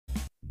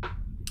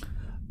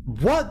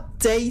What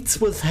date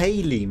was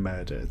Haley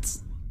murdered?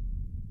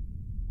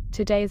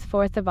 Today's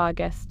 4th of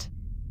August.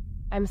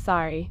 I'm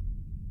sorry,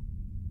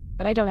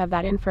 but I don't have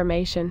that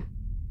information.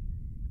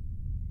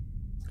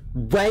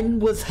 When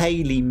was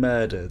Haley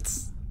murdered?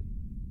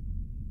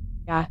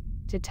 Yeah,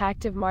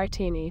 Detective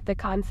Martini, the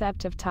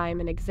concept of time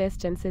and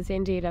existence is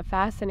indeed a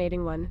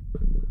fascinating one.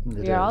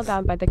 We are all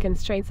bound by the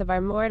constraints of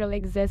our mortal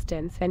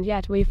existence, and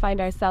yet we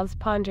find ourselves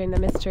pondering the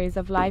mysteries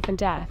of life and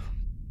death.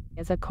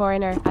 As a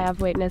coroner, I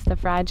have witnessed the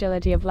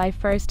fragility of life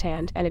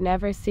firsthand, and it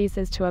never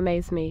ceases to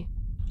amaze me.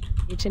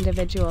 Each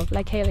individual,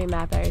 like Haley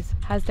Mathers,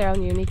 has their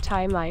own unique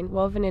timeline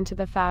woven into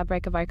the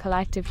fabric of our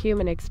collective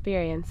human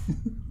experience.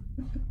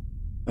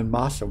 And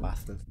Marshall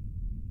Mathers.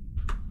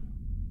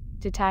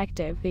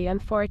 Detective, the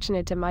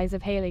unfortunate demise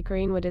of Haley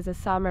Greenwood is a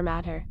somber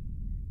matter.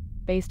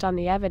 Based on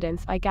the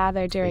evidence I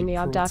gathered during the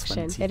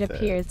abduction, it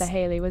appears that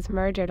Haley was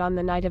murdered on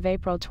the night of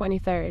April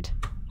 23rd.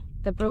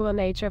 The brutal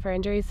nature of her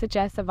injuries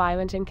suggests a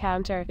violent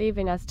encounter,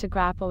 leaving us to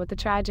grapple with the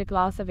tragic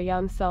loss of a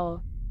young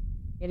soul.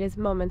 It is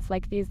moments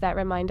like these that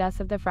remind us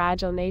of the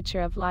fragile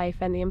nature of life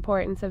and the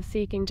importance of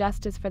seeking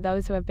justice for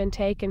those who have been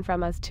taken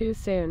from us too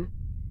soon.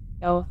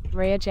 Oh,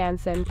 Maria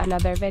Jansen,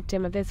 another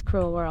victim of this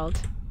cruel world.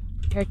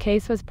 Her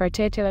case was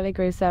particularly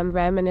gruesome,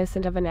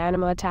 reminiscent of an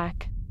animal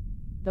attack.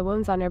 The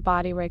wounds on her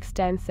body were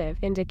extensive,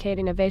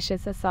 indicating a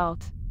vicious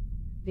assault.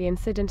 The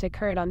incident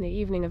occurred on the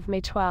evening of May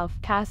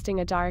 12, casting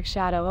a dark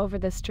shadow over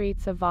the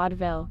streets of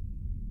Vaudeville.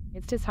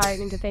 It's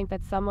disheartening to think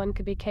that someone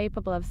could be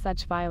capable of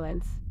such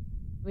violence.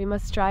 We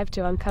must strive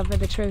to uncover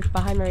the truth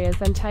behind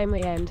Maria's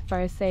untimely end,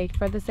 for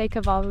the sake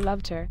of all who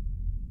loved her,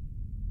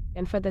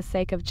 and for the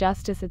sake of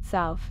justice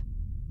itself.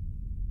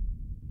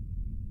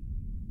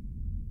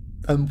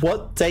 And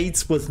what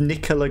date was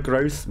Nicola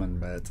Grossman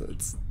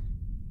murdered?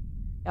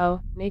 Oh,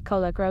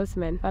 Nicola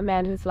Grossman, a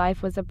man whose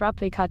life was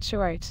abruptly cut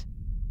short.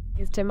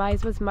 His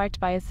demise was marked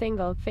by a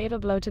single, fatal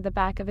blow to the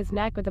back of his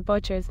neck with a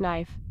butcher's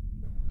knife.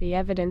 The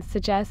evidence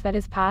suggests that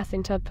his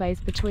passing took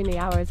place between the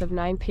hours of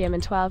 9 p.m.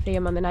 and 12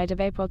 a.m. on the night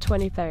of April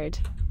 23rd.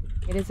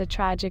 It is a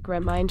tragic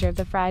reminder of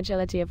the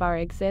fragility of our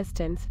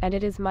existence, and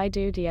it is my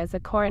duty as a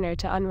coroner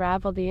to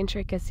unravel the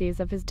intricacies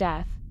of his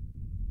death.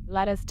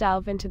 Let us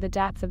delve into the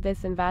depths of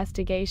this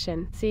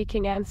investigation,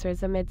 seeking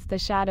answers amidst the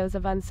shadows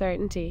of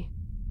uncertainty.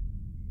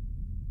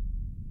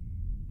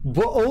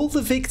 Were all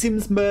the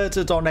victims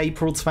murdered on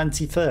April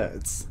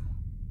 23rd?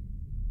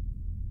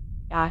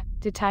 Ah,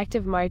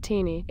 Detective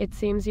Martini, it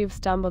seems you've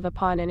stumbled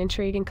upon an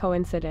intriguing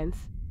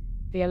coincidence.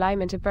 The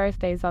alignment of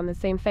birthdays on the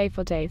same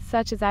fateful day,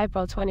 such as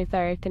April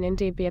 23rd, can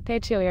indeed be a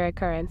peculiar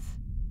occurrence.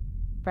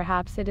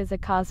 Perhaps it is a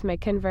cosmic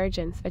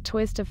convergence, a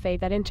twist of fate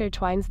that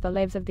intertwines the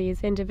lives of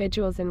these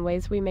individuals in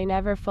ways we may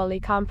never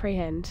fully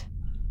comprehend.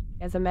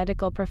 As a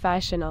medical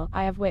professional,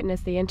 I have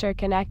witnessed the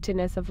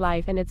interconnectedness of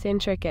life and its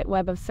intricate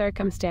web of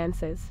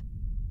circumstances.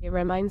 It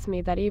reminds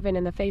me that even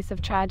in the face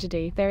of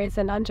tragedy, there is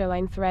an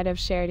underlying thread of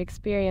shared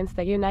experience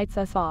that unites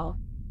us all.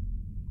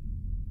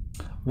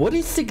 What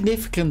is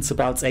significant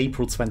about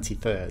April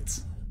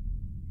 23rd?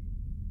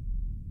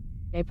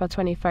 April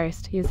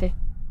 21st, you see?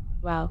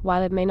 Well,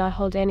 while it may not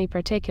hold any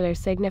particular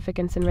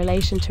significance in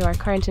relation to our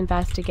current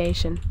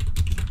investigation,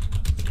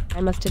 I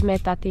must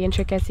admit that the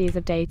intricacies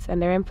of dates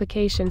and their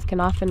implications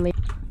can often lead.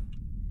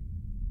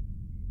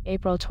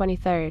 April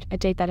 23rd, a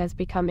date that has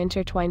become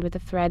intertwined with the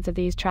threads of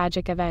these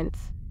tragic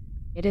events.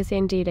 It is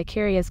indeed a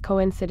curious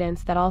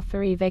coincidence that all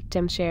three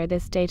victims share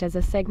this date as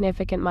a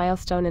significant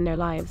milestone in their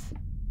lives.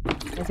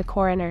 As a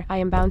coroner, I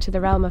am bound to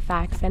the realm of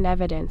facts and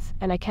evidence,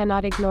 and I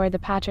cannot ignore the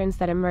patterns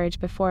that emerge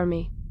before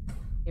me.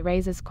 It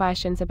raises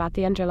questions about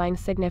the underlying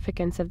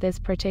significance of this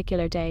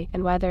particular day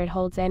and whether it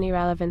holds any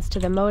relevance to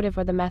the motive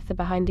or the method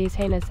behind these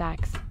heinous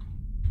acts.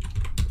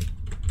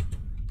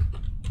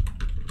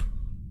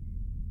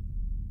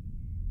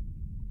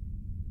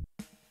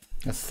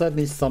 There's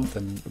certainly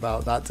something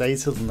about that date,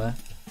 isn't there?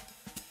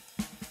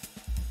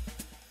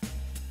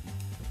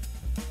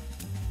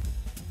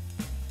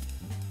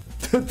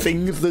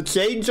 Things that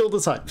change all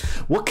the time.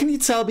 What can you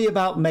tell me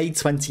about May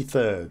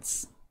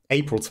 23rd?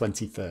 April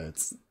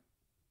 23rd?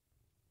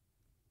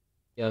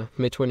 Yeah,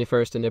 May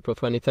 21st and April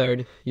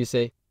 23rd, you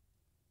say?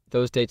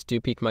 Those dates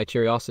do pique my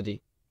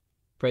curiosity.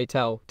 Pray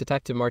tell,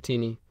 Detective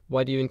Martini,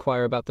 why do you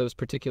inquire about those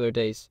particular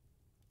days?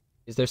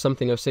 Is there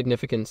something of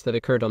significance that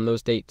occurred on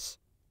those dates?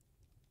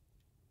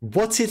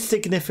 What is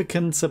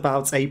significant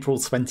about April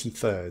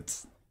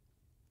 23rd?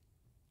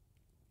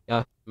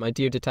 Yeah, my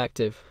dear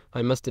detective,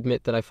 I must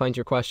admit that I find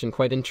your question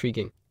quite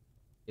intriguing.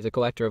 As a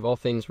collector of all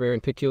things rare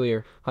and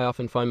peculiar, I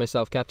often find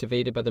myself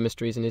captivated by the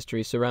mysteries and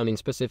histories surrounding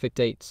specific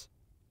dates.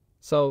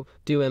 So,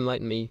 do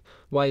enlighten me.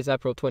 Why is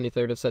April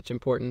 23rd of such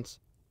importance?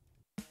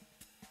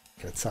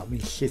 Gonna tell me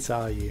shit,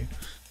 are you?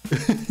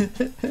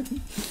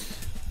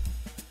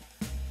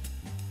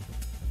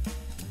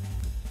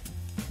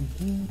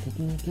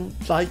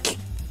 Like...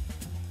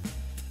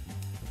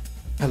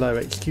 Hello,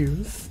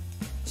 excuse?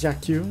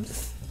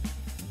 J'accuse?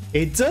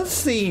 It does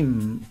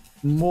seem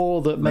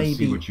more that maybe... Let's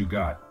see what you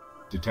got.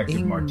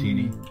 Detective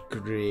Martini?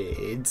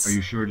 Ingrid. Are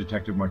you sure,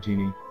 Detective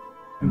Martini?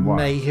 And why?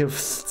 may have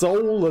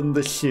stolen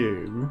the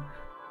shoe.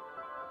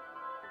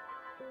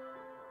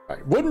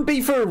 Right, wouldn't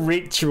be for a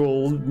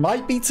ritual,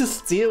 might be to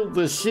steal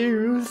the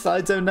shoes.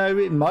 I don't know,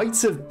 it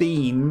might have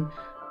been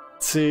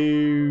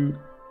to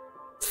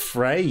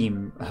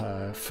frame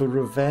her for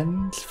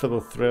revenge, for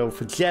the thrill,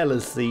 for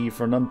jealousy,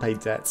 for an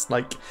unpaid debt.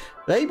 Like,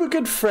 they were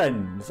good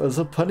friends as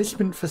a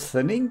punishment for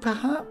sinning,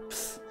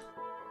 perhaps?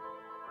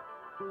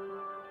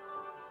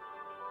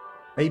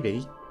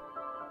 Maybe.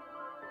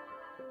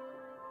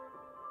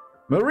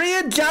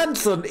 Maria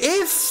Jansen,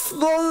 if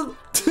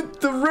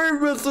the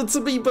rumours are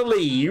to be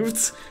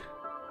believed,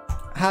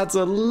 had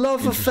a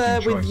love affair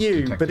with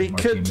you, Detective but it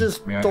could Martini.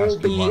 just May I all ask you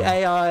be why?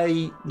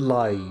 AI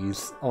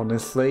lies,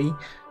 honestly.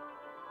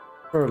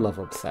 For a love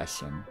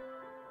obsession.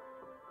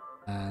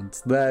 And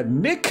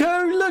then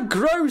Nicola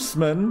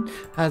Grossman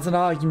has an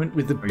argument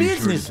with the Are you sure,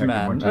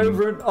 businessman Detective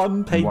Martini? over an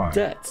unpaid Why?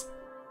 debt.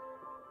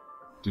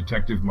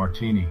 Detective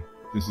Martini,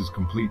 this is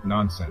complete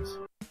nonsense.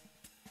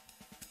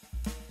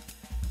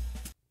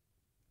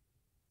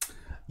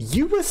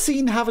 You were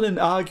seen having an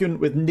argument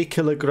with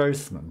Nicola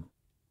Grossman.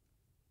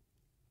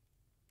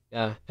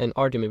 Yeah, an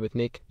argument with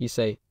Nick, you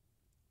say.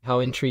 How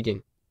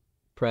intriguing.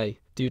 Pray,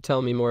 do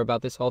tell me more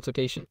about this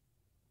altercation.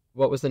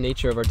 What was the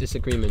nature of our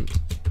disagreement?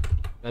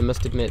 I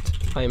must admit,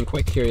 I am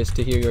quite curious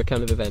to hear your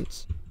account of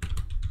events.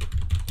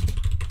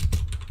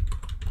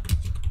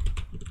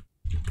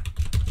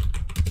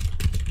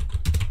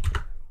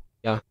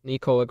 Yeah,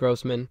 Nicola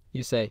Grossman,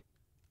 you say.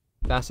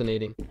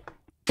 Fascinating.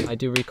 I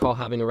do recall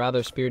having a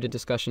rather spirited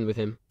discussion with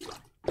him.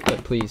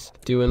 But please,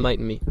 do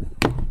enlighten me.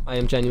 I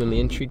am genuinely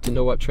intrigued to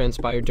know what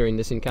transpired during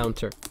this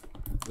encounter.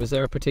 Was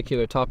there a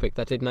particular topic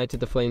that ignited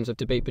the flames of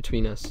debate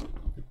between us?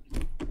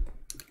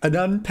 An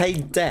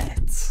unpaid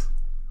debt.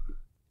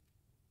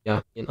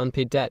 Yeah, an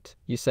unpaid debt,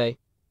 you say.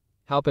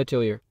 How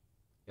peculiar.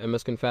 I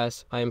must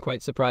confess, I am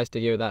quite surprised to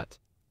hear that.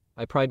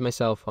 I pride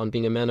myself on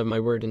being a man of my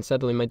word and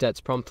settling my debts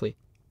promptly.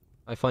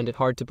 I find it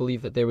hard to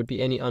believe that there would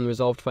be any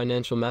unresolved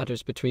financial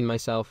matters between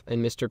myself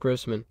and Mr.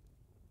 Grossman.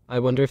 I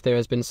wonder if there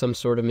has been some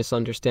sort of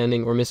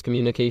misunderstanding or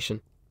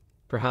miscommunication.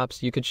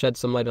 Perhaps you could shed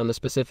some light on the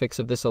specifics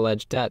of this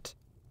alleged debt.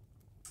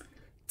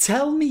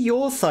 Tell me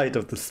your side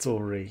of the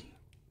story.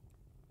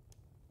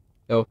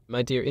 Oh,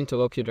 my dear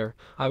interlocutor,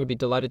 I would be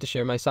delighted to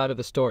share my side of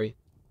the story.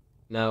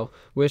 Now,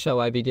 where shall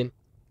I begin?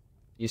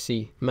 You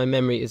see, my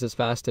memory is as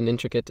vast and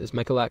intricate as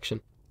my collection.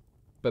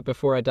 But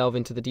before I delve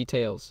into the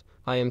details,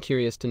 I am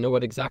curious to know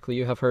what exactly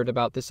you have heard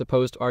about this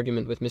supposed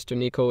argument with Mr.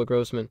 Nicola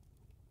Grossman.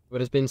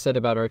 What has been said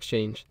about our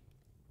exchange?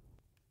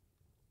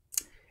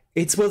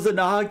 It was an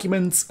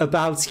argument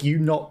about you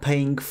not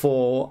paying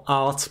for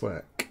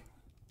artwork.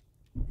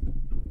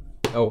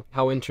 Oh,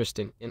 how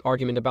interesting. An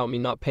argument about me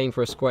not paying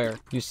for a square,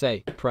 you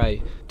say.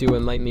 Pray, do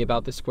enlighten me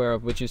about this square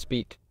of which you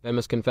speak. I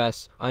must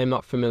confess, I am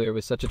not familiar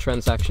with such a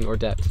transaction or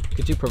debt.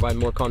 Could you provide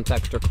more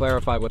context or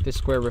clarify what this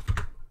square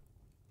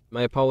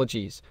My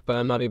apologies, but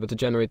I'm not able to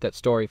generate that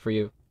story for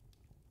you.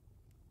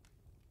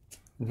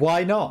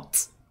 Why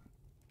not?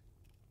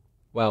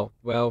 Well,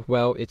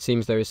 it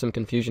seems there is some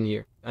confusion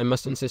here. I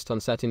must insist on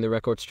setting the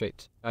record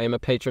straight. I am a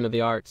patron of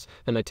the arts,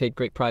 and I take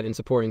great pride in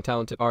supporting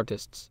talented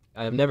artists.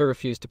 I have never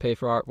refused to pay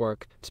for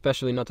artwork,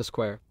 especially not a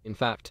square. In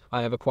fact,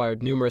 I have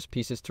acquired numerous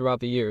pieces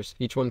throughout the years,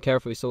 each one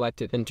carefully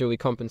selected and duly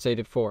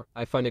compensated for.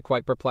 I find it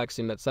quite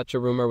perplexing that such a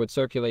rumor would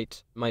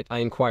circulate. Might I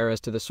inquire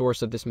as to the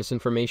source of this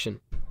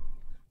misinformation?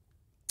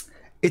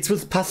 It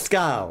was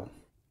Pascal.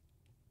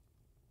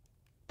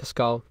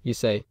 Pascal, you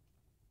say.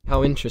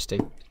 How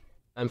interesting.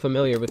 I'm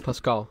familiar with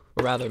Pascal,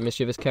 a rather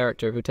mischievous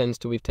character who tends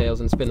to weave tales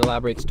and spin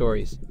elaborate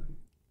stories.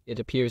 It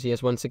appears he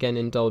has once again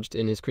indulged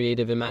in his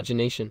creative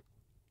imagination.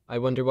 I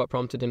wonder what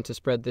prompted him to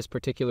spread this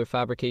particular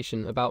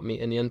fabrication about me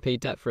and the unpaid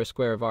debt for a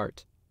square of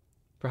art.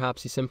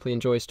 Perhaps he simply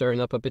enjoys stirring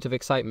up a bit of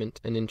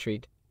excitement and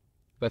intrigue.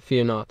 But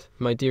fear not,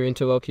 my dear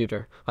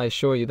interlocutor, I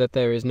assure you that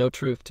there is no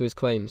truth to his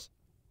claims.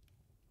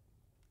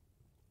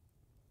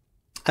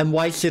 And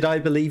why should I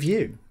believe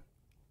you?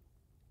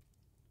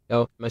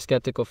 Oh, my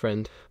skeptical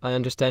friend, I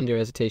understand your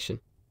hesitation.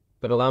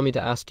 But allow me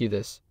to ask you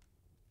this.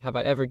 Have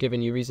I ever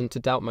given you reason to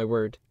doubt my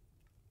word?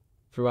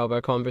 Throughout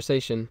our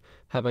conversation,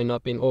 have I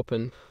not been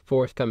open,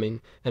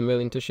 forthcoming, and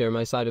willing to share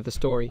my side of the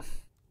story?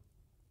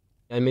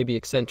 I may be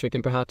eccentric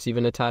and perhaps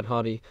even a tad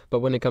haughty,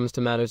 but when it comes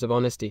to matters of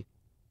honesty,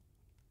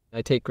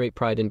 I take great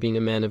pride in being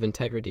a man of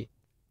integrity.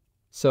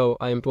 So,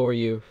 I implore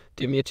you,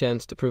 give me a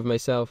chance to prove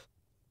myself.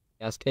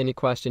 Ask any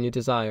question you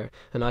desire,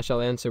 and I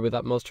shall answer with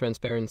utmost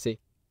transparency.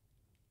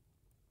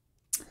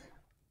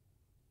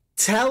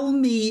 Tell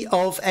me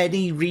of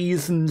any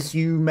reasons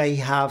you may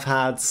have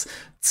had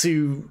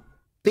to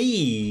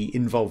be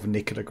involved with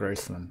Nicola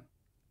Grossman.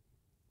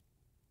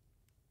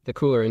 The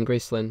cooler in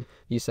Graceland,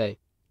 you say.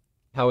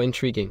 How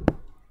intriguing.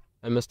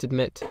 I must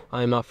admit,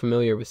 I am not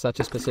familiar with such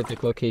a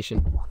specific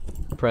location.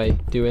 Pray,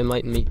 do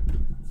enlighten me.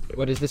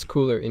 What is this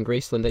cooler in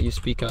Graceland that you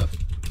speak of?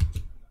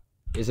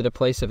 Is it a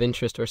place of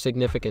interest or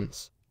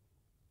significance?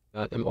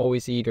 I am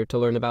always eager to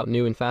learn about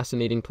new and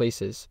fascinating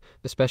places,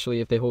 especially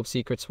if they hold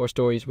secrets or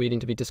stories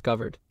waiting to be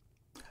discovered.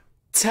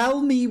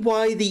 Tell me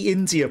why the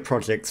India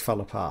project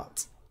fell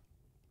apart.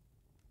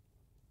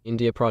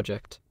 India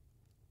project.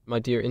 My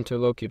dear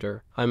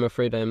interlocutor, I am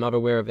afraid I am not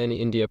aware of any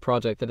India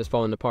project that has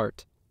fallen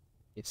apart.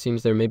 It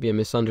seems there may be a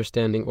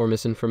misunderstanding or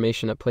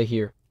misinformation at play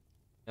here.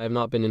 I have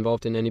not been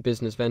involved in any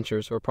business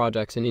ventures or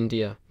projects in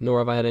India, nor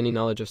have I had any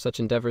knowledge of such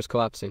endeavors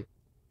collapsing.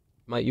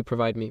 Might you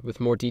provide me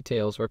with more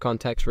details or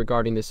context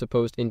regarding this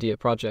supposed India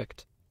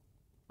project?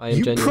 I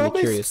am genuinely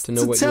curious to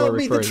know what you are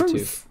referring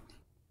to.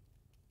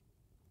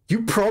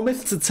 You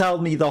promised to tell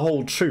me the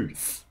whole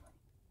truth.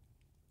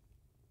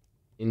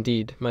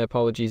 Indeed, my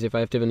apologies if I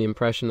have given the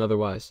impression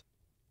otherwise.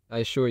 I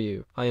assure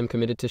you, I am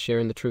committed to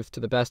sharing the truth to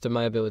the best of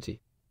my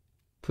ability.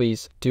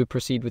 Please, do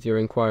proceed with your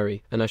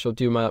inquiry, and I shall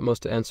do my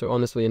utmost to answer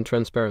honestly and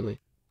transparently.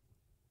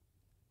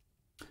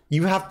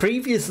 You have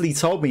previously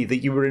told me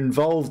that you were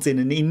involved in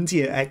an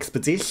India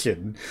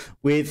expedition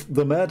with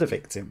the murder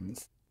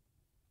victims.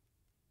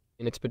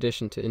 An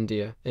expedition to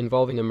India,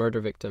 involving a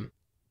murder victim.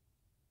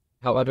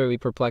 How utterly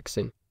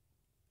perplexing.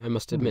 I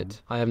must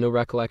admit, I have no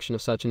recollection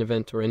of such an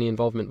event or any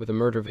involvement with a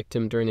murder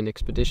victim during an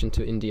expedition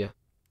to India.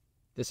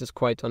 This is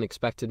quite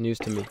unexpected news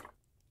to me.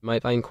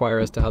 Might I inquire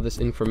as to how this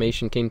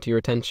information came to your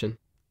attention?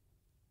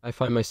 I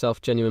find myself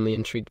genuinely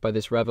intrigued by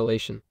this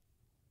revelation.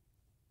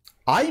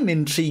 I'm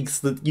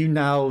intrigued that you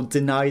now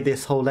deny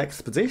this whole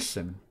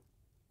expedition.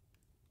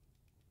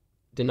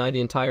 Deny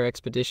the entire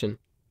expedition?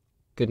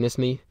 Goodness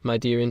me, my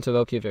dear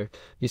interlocutor,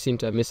 you seem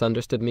to have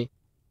misunderstood me.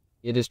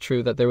 It is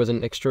true that there was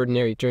an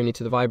extraordinary journey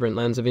to the vibrant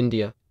lands of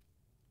India,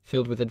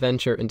 filled with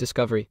adventure and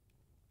discovery.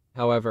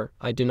 However,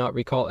 I do not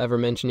recall ever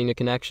mentioning a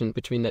connection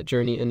between that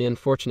journey and the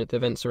unfortunate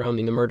events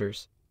surrounding the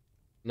murders.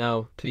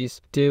 Now,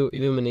 please, do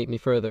illuminate me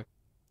further.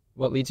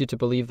 What leads you to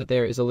believe that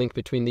there is a link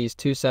between these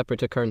two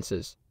separate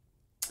occurrences?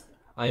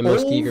 I am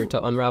most eager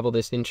to unravel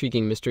this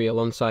intriguing mystery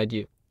alongside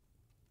you.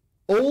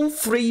 All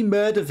 3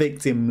 murder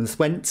victims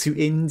went to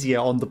India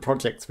on the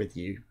project with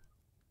you.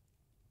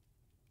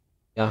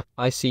 Yeah,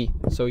 I see.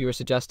 So you are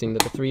suggesting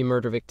that the 3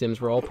 murder victims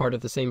were all part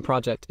of the same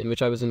project in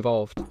which I was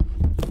involved.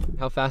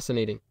 How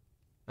fascinating.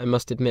 I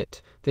must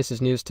admit, this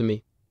is news to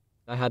me.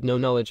 I had no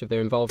knowledge of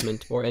their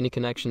involvement or any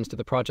connections to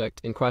the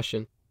project in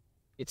question.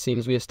 It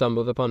seems we have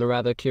stumbled upon a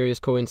rather curious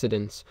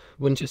coincidence,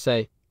 wouldn't you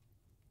say?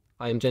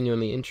 I am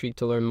genuinely intrigued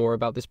to learn more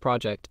about this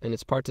project and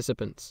its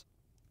participants.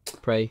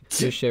 Pray,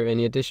 do share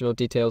any additional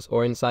details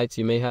or insights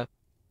you may have.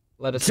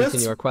 Let us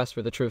continue our quest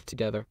for the truth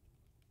together.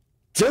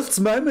 Just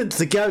moments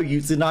ago,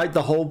 you denied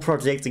the whole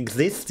project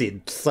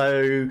existed,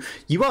 so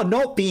you are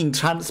not being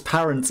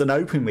transparent and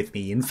open with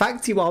me. In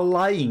fact, you are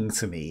lying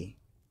to me.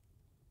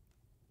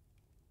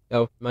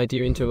 Oh, my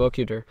dear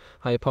interlocutor,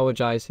 I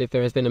apologize if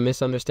there has been a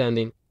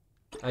misunderstanding.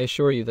 I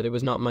assure you that it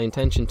was not my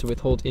intention to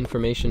withhold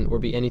information or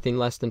be anything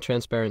less than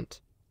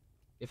transparent.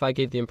 If I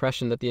gave the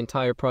impression that the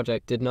entire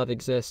project did not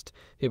exist,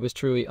 it was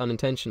truly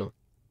unintentional.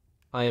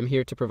 I am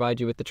here to provide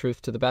you with the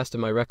truth to the best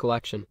of my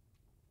recollection,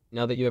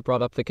 now that you have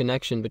brought up the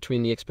connection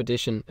between the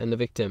expedition and the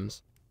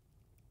victims.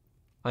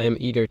 I am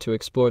eager to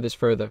explore this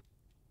further.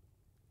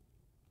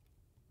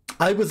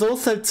 I was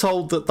also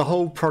told that the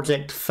whole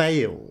project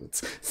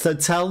failed, so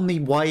tell me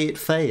why it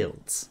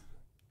failed.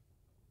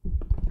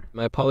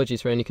 My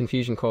apologies for any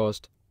confusion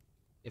caused.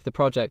 If the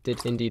project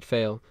did indeed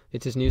fail,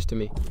 it is news to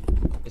me.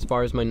 As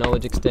far as my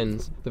knowledge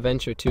extends, the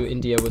venture to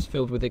India was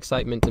filled with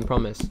excitement and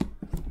promise.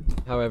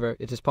 However,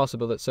 it is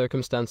possible that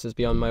circumstances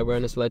beyond my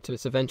awareness led to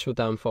its eventual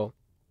downfall.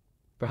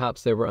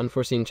 Perhaps there were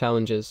unforeseen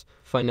challenges,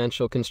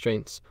 financial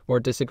constraints, or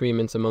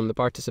disagreements among the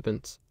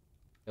participants.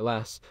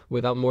 Alas,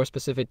 without more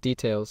specific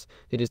details,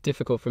 it is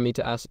difficult for me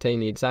to ascertain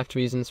the exact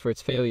reasons for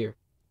its failure.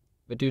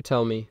 But do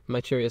tell me,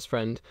 my curious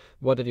friend,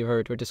 what have you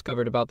heard or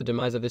discovered about the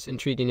demise of this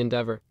intriguing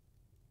endeavor?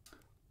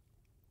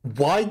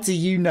 Why do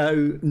you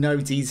know no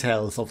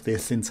details of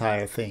this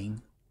entire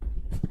thing?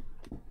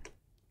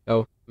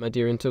 Oh, my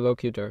dear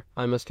interlocutor,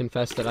 I must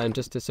confess that I am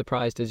just as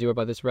surprised as you are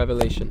by this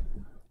revelation.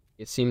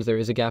 It seems there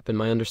is a gap in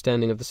my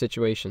understanding of the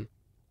situation.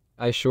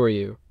 I assure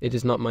you, it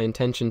is not my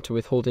intention to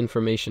withhold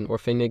information or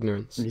feign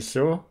ignorance. You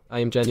sure? I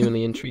am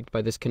genuinely intrigued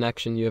by this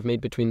connection you have made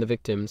between the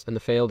victims and the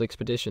failed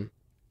expedition.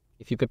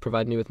 If you could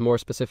provide me with more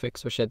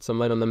specifics or shed some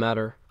light on the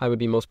matter, I would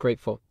be most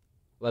grateful.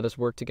 Let us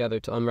work together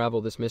to unravel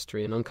this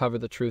mystery and uncover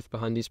the truth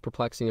behind these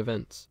perplexing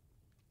events.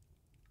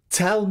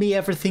 Tell me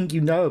everything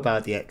you know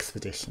about the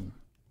expedition.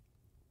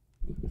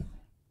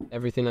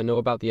 Everything I know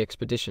about the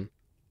expedition.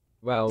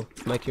 Well,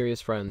 my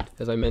curious friend,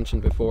 as I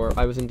mentioned before,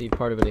 I was indeed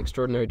part of an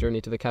extraordinary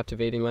journey to the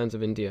captivating lands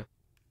of India.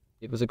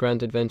 It was a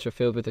grand adventure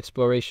filled with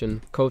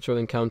exploration, cultural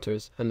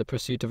encounters, and the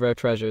pursuit of rare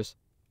treasures.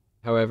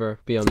 However,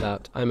 beyond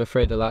that, I am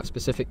afraid I lack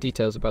specific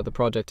details about the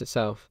project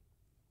itself.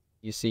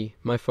 You see,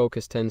 my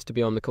focus tends to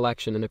be on the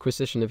collection and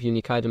acquisition of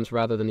unique items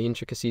rather than the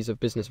intricacies of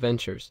business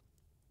ventures.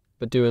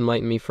 But do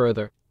enlighten me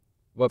further.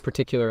 What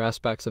particular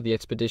aspects of the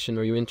expedition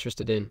are you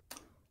interested in?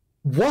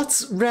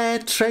 What rare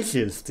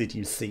treasures did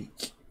you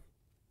seek?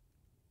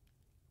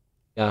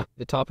 Yeah,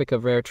 the topic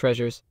of rare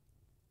treasures.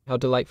 How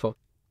delightful.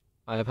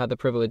 I have had the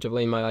privilege of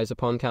laying my eyes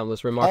upon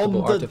countless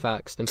remarkable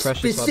artifacts and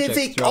precious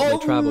objects throughout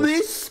my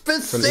travels,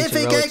 from ancient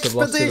relics of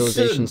lost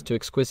civilizations to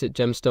exquisite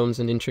gemstones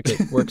and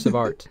intricate works of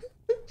art.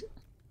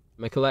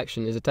 My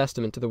collection is a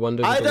testament to the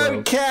wonders I of the don't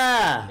world.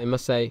 care! I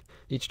must say,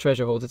 each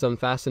treasure holds its own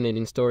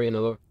fascinating story and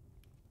allure.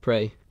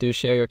 Pray, do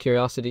share your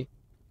curiosity.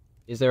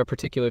 Is there a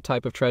particular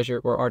type of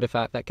treasure or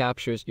artifact that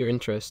captures your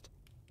interest?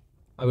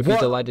 I would be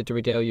delighted to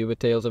regale you with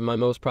tales of my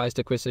most prized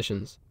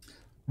acquisitions.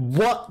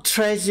 What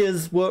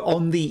treasures were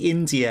on the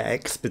India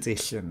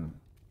expedition?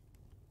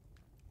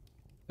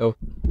 Oh,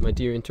 my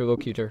dear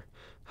interlocutor,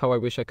 how I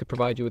wish I could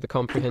provide you with a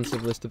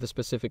comprehensive list of the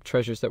specific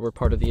treasures that were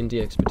part of the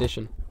India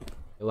expedition.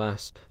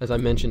 Alas, as I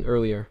mentioned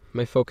earlier,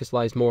 my focus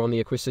lies more on the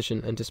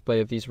acquisition and display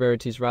of these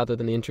rarities rather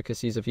than the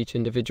intricacies of each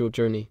individual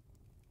journey.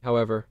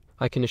 However,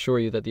 I can assure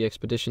you that the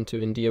expedition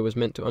to India was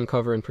meant to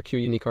uncover and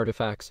procure unique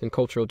artifacts and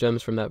cultural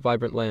gems from that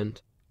vibrant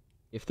land.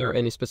 If there are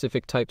any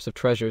specific types of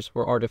treasures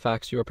or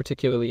artifacts you are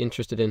particularly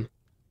interested in,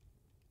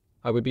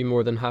 I would be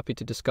more than happy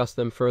to discuss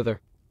them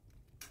further.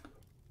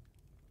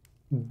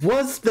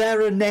 Was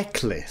there a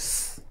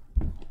necklace?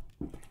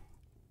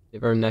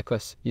 A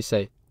necklace, you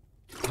say?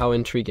 How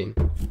intriguing.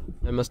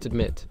 I must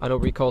admit, I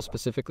don't recall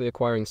specifically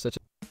acquiring such a...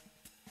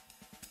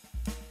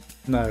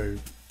 No.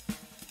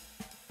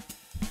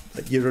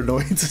 But you're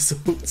annoying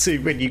to talk to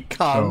when you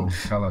can't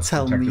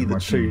tell me the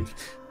truth.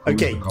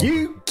 Okay,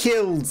 you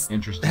killed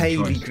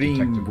Hayley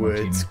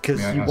Greenwood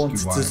because you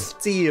wanted to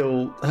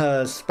steal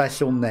her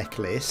special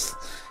necklace.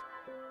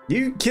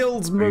 You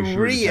killed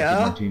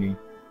Maria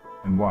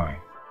and why?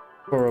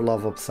 For a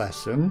love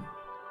obsession.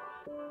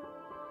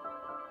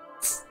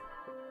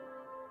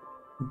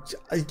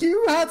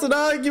 You had an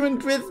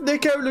argument with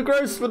Nicola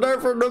Grossman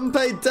over an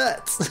unpaid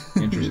debt.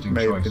 Interesting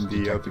choice,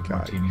 Detective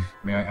Martini.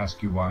 May I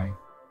ask you why?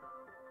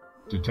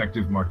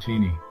 Detective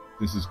Martini,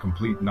 this is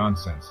complete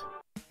nonsense.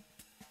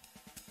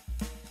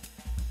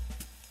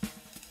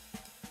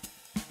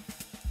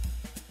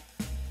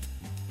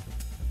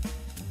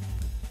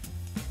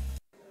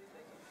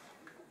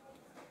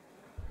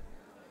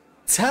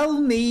 Tell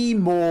me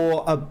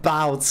more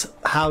about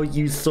how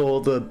you saw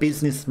the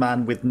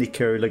businessman with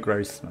Nicola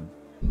Grossman.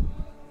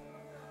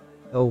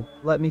 Oh,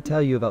 let me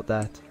tell you about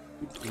that.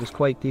 It was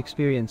quite the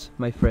experience,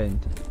 my friend.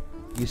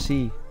 You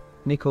see,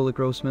 Nicola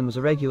Grossman was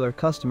a regular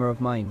customer of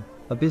mine,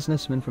 a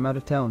businessman from out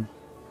of town.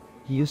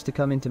 He used to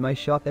come into my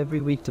shop every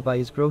week to buy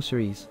his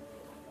groceries.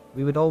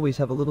 We would always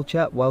have a little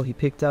chat while he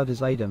picked out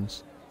his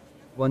items.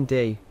 One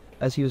day,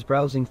 as he was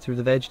browsing through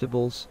the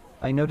vegetables,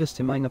 I noticed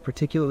him eyeing a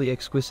particularly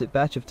exquisite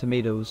batch of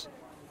tomatoes.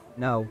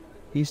 Now,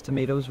 these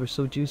tomatoes were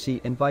so juicy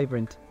and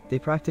vibrant, they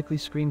practically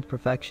screamed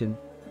perfection.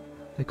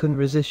 I couldn't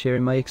resist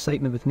sharing my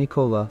excitement with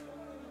Nicola.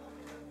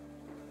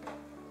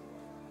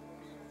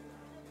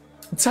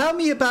 Tell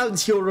me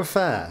about your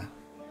affair.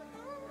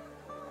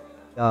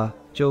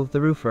 Joe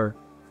the roofer.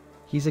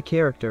 He's a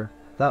character,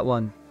 that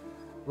one.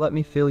 Let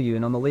me fill you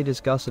in on the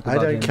latest gossip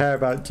about him. I don't care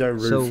about Joe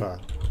Roofer.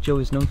 So, Joe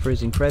is known for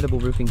his incredible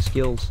roofing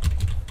skills.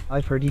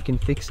 I've heard he can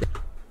fix it.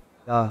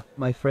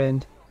 My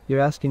friend, you're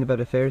asking about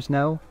affairs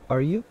now,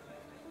 are you?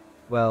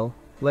 Well,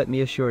 let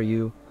me assure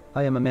you,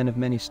 I am a man of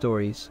many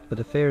stories, but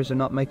affairs are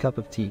not my cup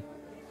of tea.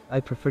 I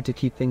prefer to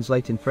keep things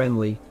light and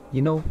friendly,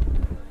 you know?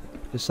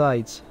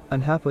 Besides,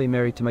 I'm happily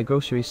married to my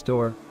grocery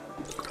store,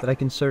 but I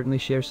can certainly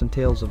share some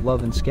tales of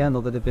love and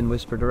scandal that have been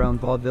whispered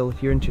around Vaudeville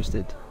if you're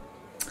interested.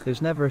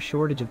 There's never a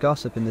shortage of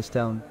gossip in this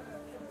town.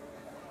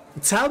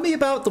 Tell me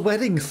about the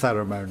wedding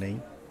ceremony.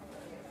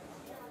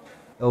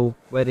 Oh,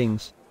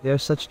 weddings. They are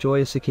such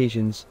joyous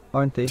occasions,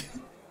 aren't they?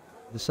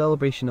 The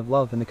celebration of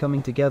love and the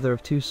coming together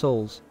of two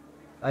souls.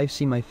 I've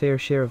seen my fair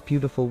share of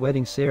beautiful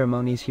wedding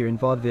ceremonies here in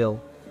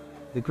Vaudeville.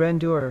 The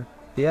grandeur,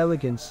 the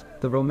elegance,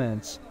 the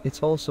romance,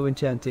 it's all so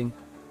enchanting.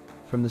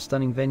 From the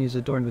stunning venues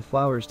adorned with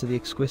flowers to the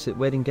exquisite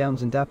wedding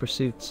gowns and dapper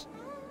suits.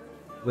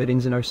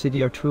 Weddings in our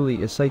city are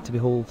truly a sight to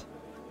behold.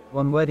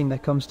 One wedding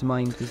that comes to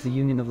mind is the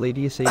union of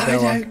Lady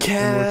Isabella and Lord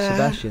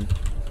Sebastian.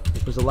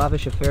 It was a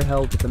lavish affair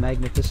held at the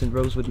magnificent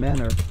Rosewood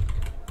Manor.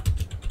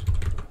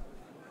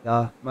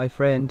 My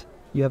friend,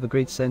 you have a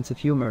great sense of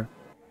humor.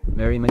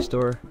 Marry my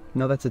store?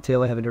 No, that's a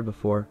tale I haven't heard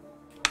before.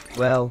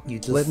 Well,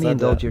 let me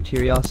indulge your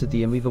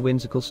curiosity and weave a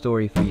whimsical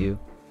story for you.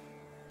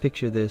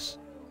 Picture this.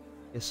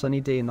 A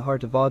sunny day in the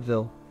heart of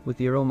Vaudeville, with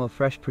the aroma of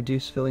fresh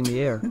produce filling the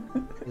air,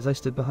 as I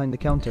stood behind the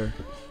counter,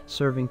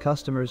 serving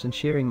customers and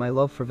sharing my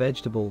love for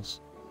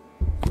vegetables.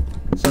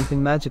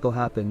 Something magical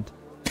happened.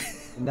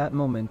 In that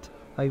moment,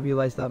 I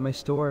realized that my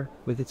store,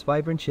 with its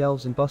vibrant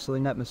shelves and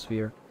bustling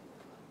atmosphere,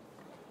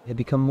 had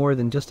become more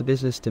than just a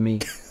business to me.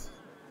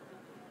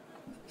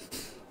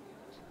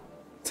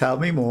 Tell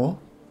me more.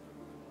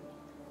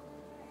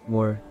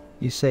 More,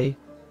 you say?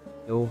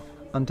 Oh,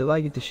 I'm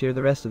delighted to share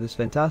the rest of this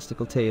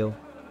fantastical tale.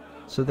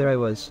 So there I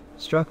was,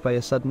 struck by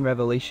a sudden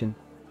revelation.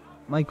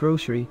 My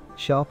grocery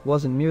shop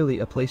wasn't merely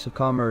a place of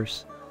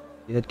commerce.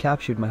 It had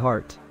captured my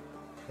heart.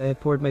 I had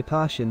poured my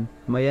passion,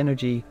 my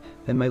energy,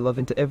 and my love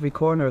into every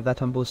corner of that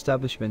humble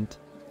establishment.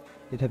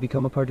 It had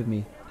become a part of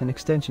me, an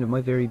extension of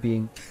my very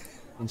being.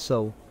 And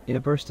so, in a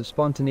burst of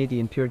spontaneity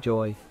and pure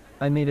joy,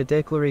 I made a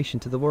declaration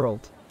to the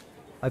world.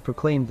 I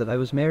proclaimed that I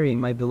was marrying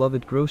my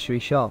beloved grocery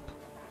shop.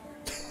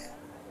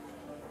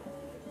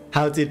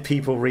 How did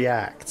people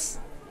react?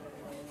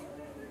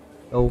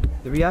 Oh,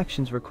 the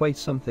reactions were quite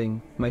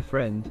something, my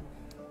friend.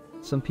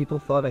 Some people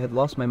thought I had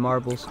lost my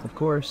marbles, of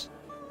course.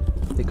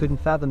 They couldn't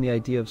fathom the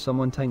idea of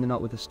someone tying the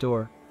knot with a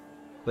store.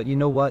 But you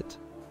know what?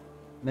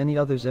 Many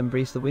others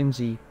embraced the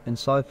whimsy and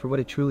saw it for what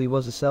it truly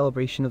was, a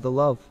celebration of the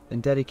love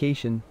and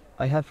dedication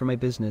I had for my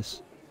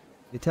business.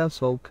 The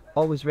townsfolk,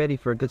 always ready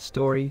for a good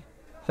story,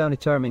 found it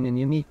charming and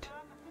unique.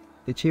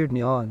 They cheered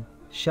me on,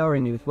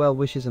 showering me with well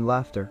wishes and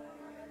laughter.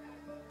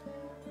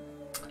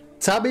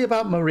 Tell me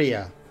about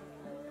Maria.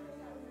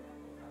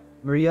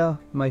 Maria,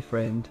 my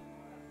friend.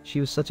 She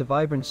was such a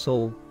vibrant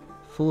soul,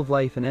 full of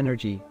life and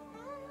energy.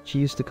 She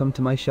used to come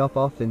to my shop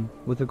often,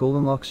 with her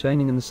golden locks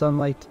shining in the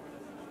sunlight.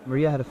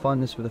 Maria had a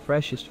fondness for the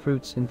freshest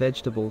fruits and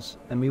vegetables,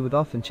 and we would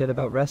often chat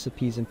about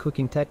recipes and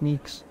cooking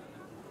techniques.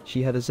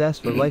 She had a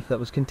zest for life that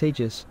was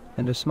contagious,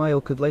 and her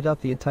smile could light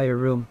up the entire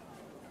room.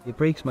 It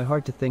breaks my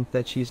heart to think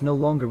that she is no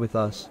longer with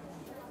us.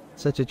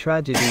 Such a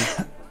tragedy.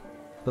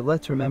 But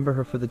let's remember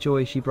her for the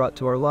joy she brought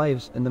to our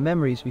lives and the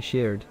memories we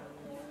shared.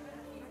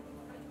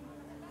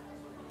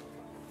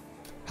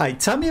 Hi,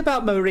 tell me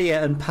about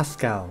Maria and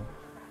Pascal.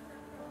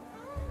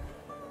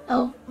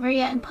 Oh,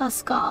 Maria and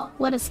Pascal,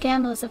 what a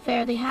scandalous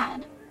affair they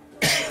had.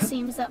 It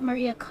seems that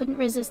Maria couldn't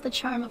resist the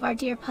charm of our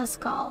dear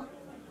Pascal.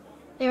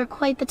 They were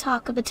quite the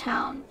talk of the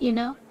town, you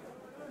know.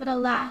 But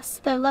alas,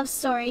 their love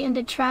story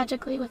ended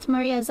tragically with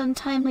Maria's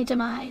untimely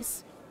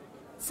demise.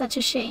 Such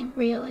a shame,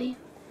 really.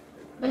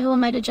 But who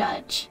am I to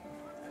judge?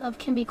 Love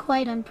can be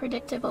quite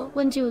unpredictable,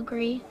 wouldn't you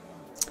agree?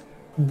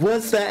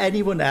 Was there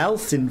anyone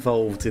else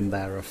involved in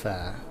their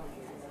affair?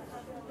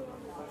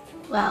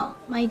 Well,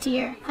 my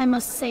dear, I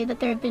must say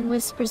that there have been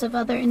whispers of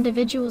other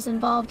individuals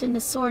involved in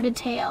this sordid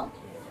tale.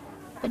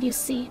 But you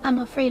see, I'm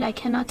afraid I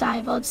cannot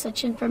divulge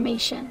such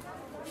information.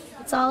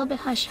 It's all a bit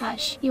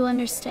hush-hush, you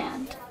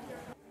understand.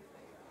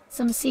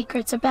 Some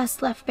secrets are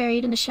best left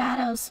buried in the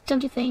shadows,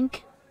 don't you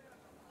think?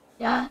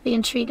 Yeah, the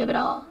intrigue of it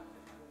all.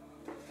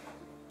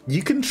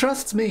 You can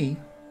trust me.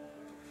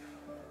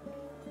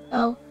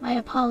 Oh, my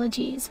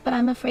apologies, but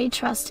I'm afraid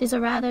trust is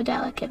a rather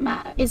delicate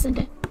matter, isn't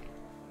it?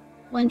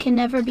 One can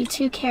never be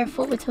too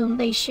careful with whom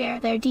they share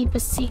their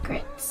deepest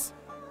secrets.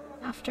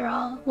 After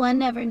all, one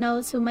never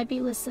knows who might be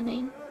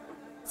listening.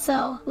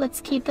 So,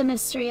 let's keep the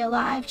mystery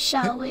alive,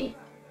 shall we?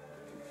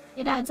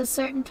 It adds a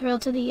certain thrill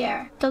to the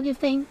air, don't you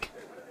think?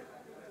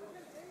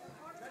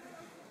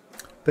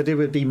 But it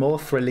would be more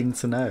thrilling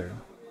to know.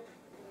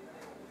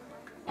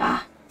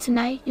 Ah,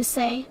 tonight, you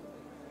say?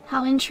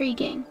 How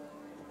intriguing.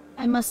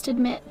 I must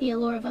admit, the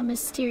allure of a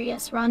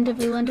mysterious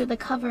rendezvous under the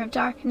cover of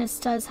darkness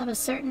does have a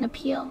certain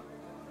appeal.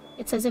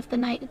 It's as if the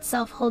night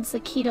itself holds the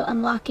key to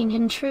unlocking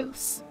hidden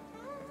truths.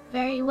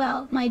 Very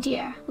well, my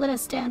dear, let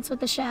us dance with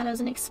the shadows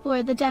and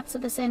explore the depths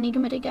of this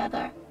enigma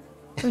together.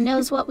 Who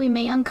knows what we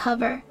may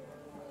uncover?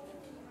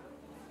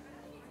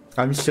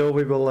 I'm sure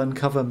we will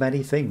uncover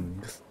many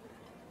things.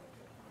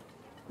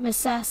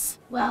 Miss S.,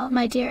 well,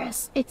 my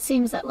dearest, it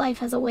seems that life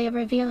has a way of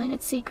revealing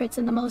its secrets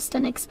in the most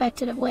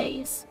unexpected of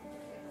ways.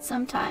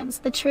 Sometimes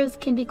the truth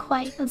can be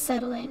quite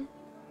unsettling.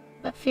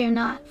 But fear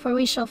not, for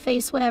we shall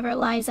face whatever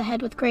lies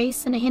ahead with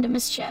grace and a hint of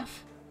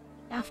mischief.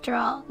 After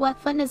all, what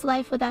fun is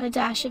life without a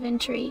dash of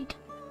intrigue?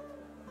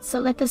 So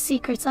let the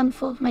secrets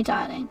unfold, my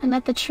darling, and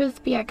let the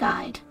truth be our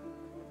guide.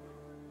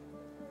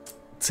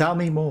 Tell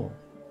me more.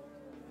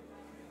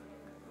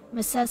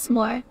 Mrs.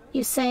 Moore,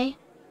 you say?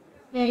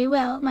 Very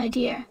well, my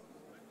dear.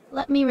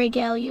 Let me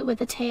regale you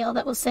with a tale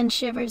that will send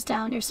shivers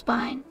down your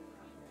spine.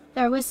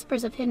 There are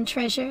whispers of hidden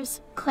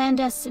treasures,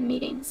 clandestine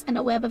meetings, and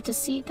a web of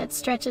deceit that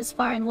stretches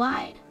far and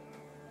wide.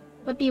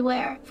 But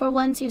beware, for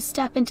once you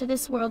step into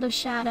this world of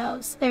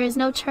shadows, there is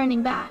no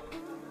turning back.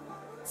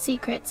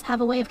 Secrets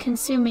have a way of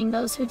consuming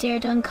those who dare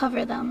to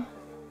uncover them.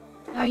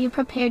 Are you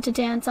prepared to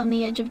dance on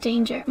the edge of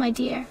danger, my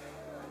dear?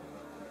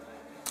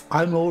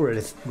 I'm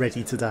already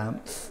ready to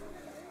dance.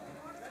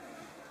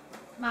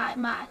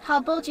 My,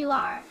 how bold you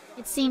are.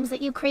 It seems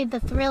that you crave the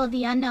thrill of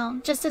the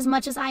unknown just as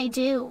much as I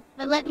do.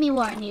 But let me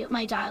warn you,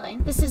 my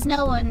darling, this is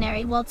no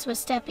ordinary waltz we're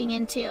stepping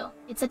into.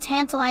 It's a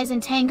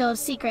tantalizing tango of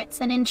secrets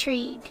and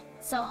intrigue.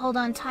 So hold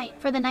on tight,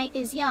 for the night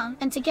is young,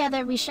 and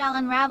together we shall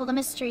unravel the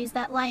mysteries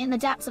that lie in the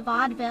depths of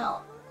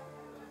Vaudeville.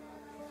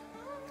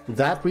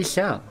 That we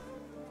shall.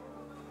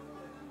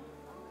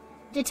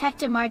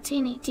 Detective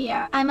Martini,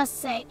 dear, I must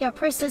say, your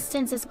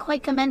persistence is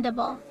quite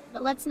commendable.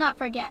 But let's not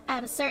forget, I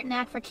have a certain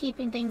knack for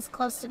keeping things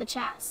close to the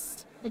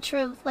chest. The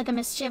truth, like a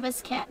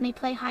mischievous cat, may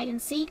play hide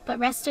and seek, but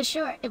rest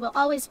assured, it will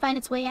always find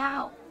its way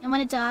out. And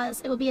when it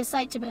does, it will be a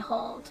sight to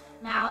behold.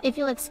 Now, if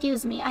you'll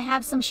excuse me, I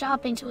have some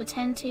shopping to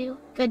attend to.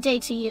 Good day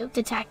to you,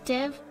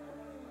 detective.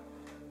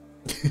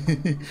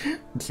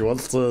 She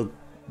wants to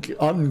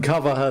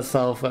uncover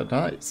herself at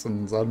night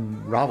and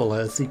unravel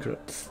her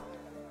secrets.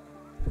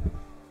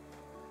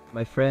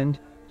 My friend,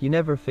 you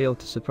never fail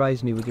to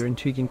surprise me with your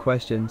intriguing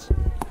questions.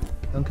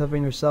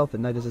 Uncovering yourself at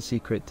night is a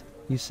secret,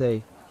 you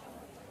say.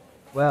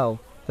 Well,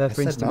 that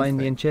brings to mind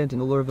the enchant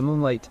and allure of the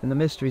moonlight and the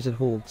mysteries it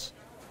holds.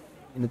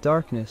 In the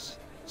darkness,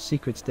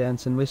 secrets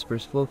dance and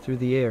whispers float through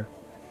the air.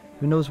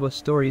 Who knows what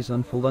stories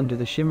unfold under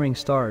the shimmering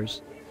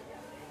stars?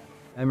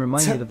 I'm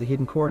reminded of the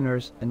hidden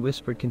corners and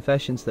whispered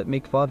confessions that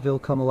make Vaudeville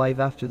come alive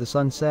after the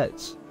sun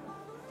sets.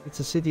 It's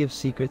a city of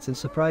secrets and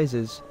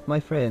surprises, my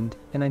friend,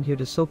 and I'm here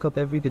to soak up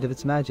every bit of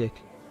its magic.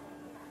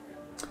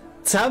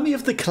 Tell me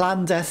of the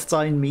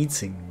clandestine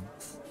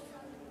meetings.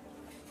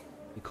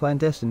 A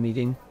clandestine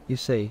meeting, you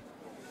say?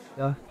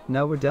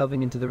 Now we're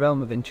delving into the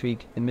realm of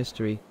intrigue and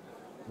mystery.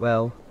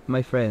 Well,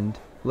 my friend,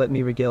 let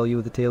me regale you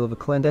with the tale of a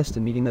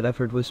clandestine meeting that I've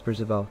heard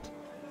whispers about.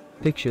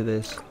 Picture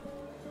this.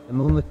 A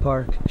moonlit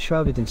park,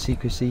 shrouded in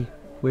secrecy,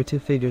 where two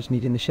figures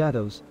meet in the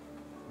shadows.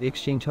 They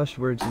exchange hushed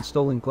words and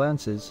stolen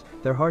glances,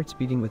 their hearts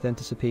beating with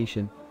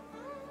anticipation.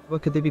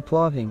 What could they be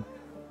plotting?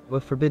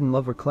 What forbidden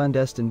love or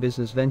clandestine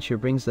business venture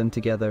brings them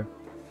together?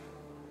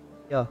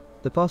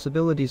 The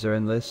possibilities are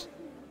endless.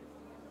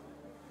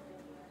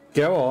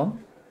 Go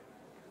on.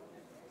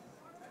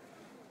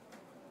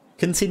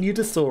 Continue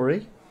the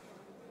story.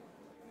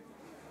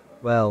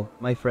 Well,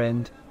 my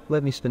friend,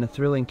 let me spin a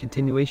thrilling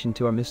continuation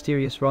to our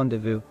mysterious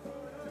rendezvous.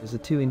 As the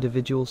two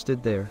individuals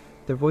stood there,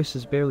 their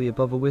voices barely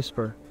above a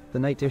whisper, the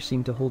night air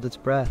seemed to hold its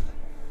breath.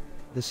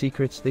 The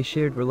secrets they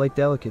shared were like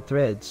delicate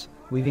threads,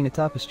 weaving a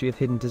tapestry of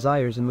hidden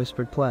desires and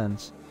whispered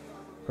plans.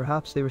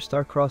 Perhaps they were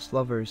star-crossed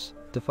lovers,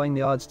 defying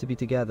the odds to be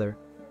together.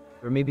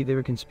 Or maybe they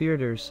were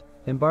conspirators,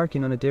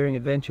 embarking on a daring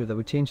adventure that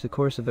would change the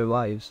course of their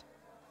lives.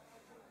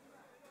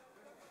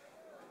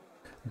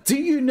 Do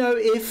you know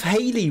if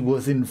Haley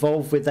was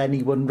involved with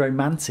anyone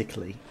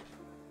romantically?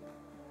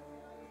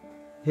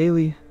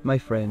 Haley, my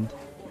friend.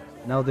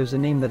 Now there's a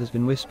name that has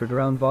been whispered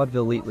around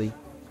Vaudeville lately.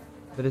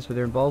 But as for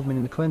their involvement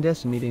in the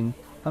clandestine meeting,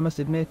 I must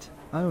admit,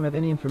 I don't have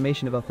any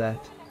information about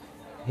that.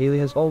 Haley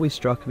has always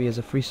struck me as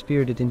a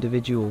free-spirited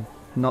individual,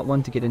 not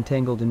one to get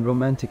entangled in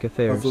romantic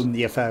affairs. Other than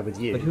the affair with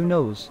you. But who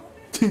knows?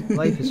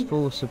 Life is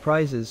full of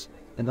surprises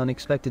and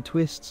unexpected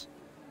twists.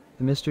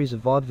 The mysteries of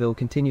Vaudeville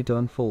continue to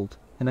unfold,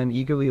 and I'm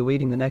eagerly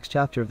awaiting the next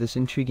chapter of this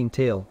intriguing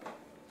tale.